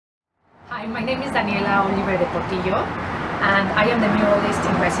Hi, my name is Daniela Oliver de Portillo, and I am the muralist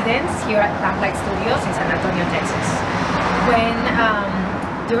in residence here at Lamplight Studios in San Antonio, Texas. When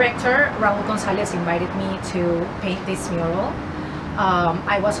director Raul Gonzalez invited me to paint this mural,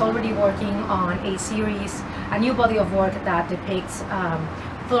 I was already working on a series, a new body of work that depicts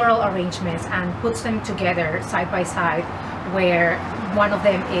floral arrangements and puts them together side by side, where one of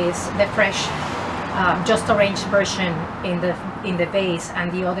them is the fresh just arranged version in the vase,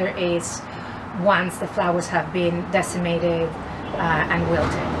 and the other is once the flowers have been decimated and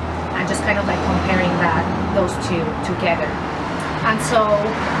wilted, and just kind of like comparing those two together. And so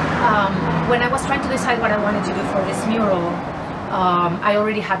when I was trying to decide what I wanted to do for this mural, I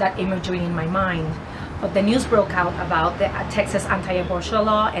already had that imagery in my mind, but the news broke out about the Texas anti-abortion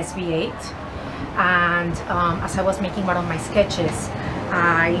law, SB 8, and as I was making one of my sketches,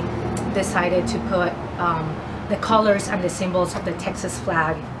 I decided to put the colors and the symbols of the Texas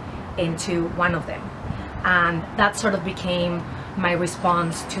flag into one of them, and that sort of became my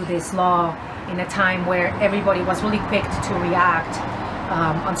response to this law in a time where everybody was really quick to react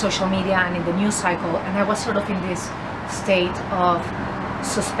on social media and in the news cycle, and I was sort of in this state of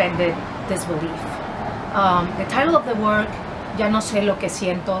suspended disbelief. The title of the work, Ya no sé lo que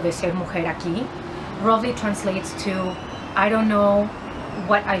siento de ser mujer aquí, roughly translates to I don't know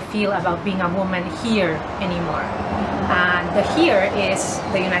what I feel about being a woman here anymore. And the here is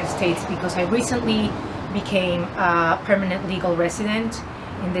the United States, because I recently became a permanent legal resident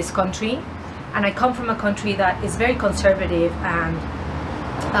in this country, and I come from a country that is very conservative and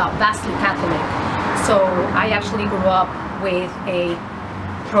vastly Catholic. So I actually grew up with a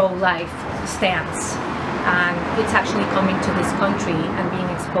pro-life stance, and it's actually coming to this country and being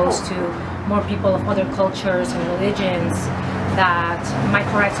exposed to more people of other cultures and religions that my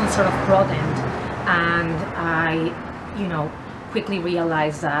horizon sort of broadened, and I, quickly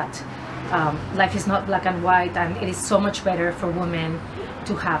realized that life is not black and white, and it is so much better for women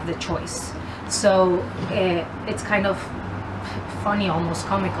to have the choice. So it's kind of funny, almost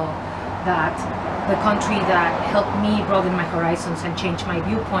comical, that the country that helped me broaden my horizons and change my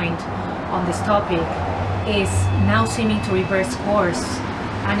viewpoint on this topic is now seeming to reverse course,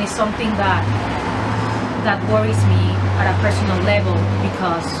 and is something that worries me at a personal level,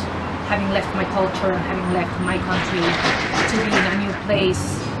 because having left my culture and having left my country to be in a new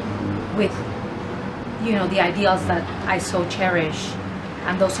place with the ideals that I so cherish,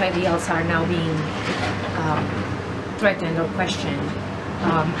 and those ideals are now being threatened or questioned,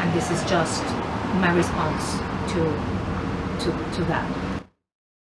 and this is just my response to that.